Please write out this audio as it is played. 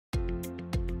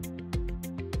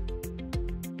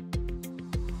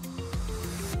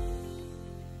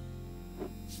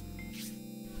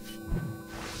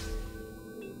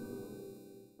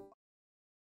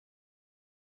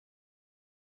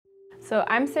So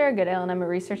I'm Sarah Goodale, and I'm a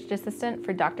research assistant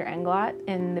for Dr. Englot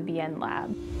in the BN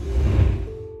lab.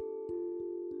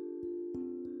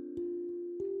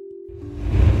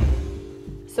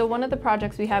 So one of the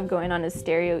projects we have going on is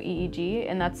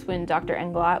stereo-EEG, and that's when Dr.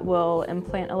 Englot will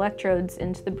implant electrodes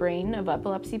into the brain of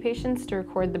epilepsy patients to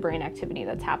record the brain activity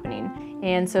that's happening.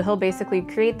 And so he'll basically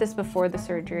create this before the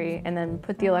surgery and then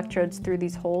put the electrodes through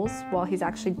these holes while he's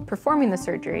actually performing the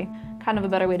surgery, kind of a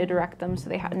better way to direct them so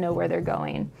they know where they're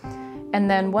going. And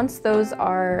then once those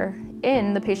are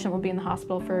in, the patient will be in the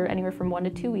hospital for anywhere from 1 to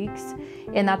 2 weeks,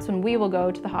 and that's when we will go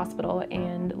to the hospital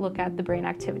and look at the brain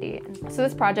activity. So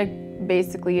this project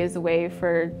basically is a way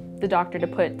for the doctor to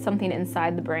put something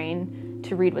inside the brain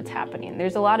to read what's happening.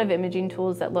 There's a lot of imaging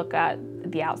tools that look at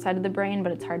the outside of the brain,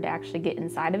 but it's hard to actually get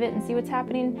inside of it and see what's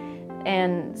happening.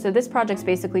 And so this project's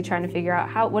basically trying to figure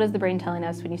out what is the brain telling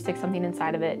us when you stick something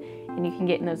inside of it and you can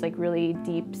get in those really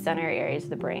deep center areas of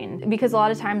the brain. Because a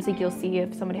lot of times you'll see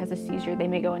if somebody has a seizure, they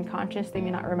may go unconscious, they may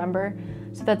not remember.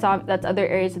 So that's other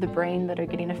areas of the brain that are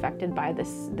getting affected by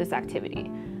this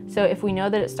activity. So if we know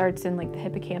that it starts in the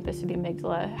hippocampus or the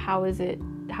amygdala, how is it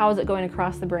going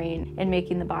across the brain and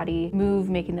making the body move,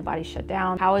 making the body shut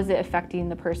down? How is it affecting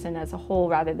the person as a whole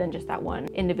rather than just that one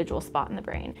individual spot in the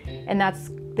brain? And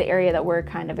that's the area that we're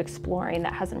kind of exploring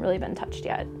that hasn't really been touched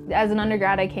yet. As an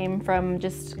undergrad, I came from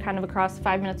just kind of across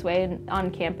 5 minutes away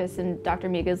on campus in Dr.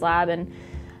 Miga's lab, and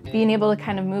being able to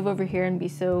kind of move over here and be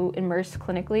so immersed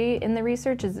clinically in the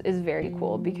research is very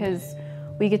cool, because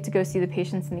we get to go see the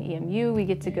patients in the EMU, we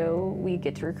get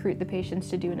to recruit the patients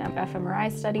to do an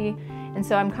fMRI study. And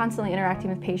so I'm constantly interacting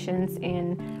with patients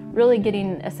and really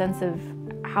getting a sense of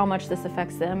how much this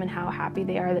affects them and how happy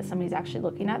they are that somebody's actually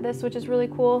looking at this, which is really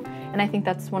cool. And I think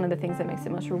that's one of the things that makes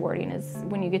it most rewarding, is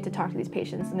when you get to talk to these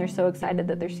patients and they're so excited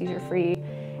that they're seizure-free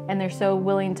and they're so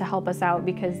willing to help us out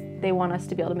because they want us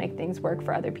to be able to make things work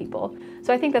for other people.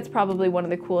 So I think that's probably one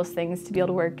of the coolest things, to be able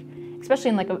to work,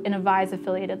 especially in a VISE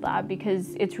affiliated lab,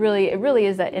 because it really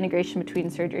is that integration between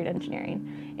surgery and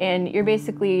engineering. And you're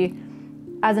basically,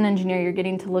 as an engineer, you're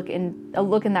getting to look in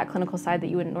that clinical side that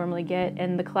you wouldn't normally get,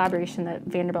 and the collaboration that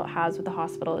Vanderbilt has with the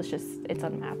hospital is it's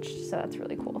unmatched, so that's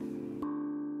really cool.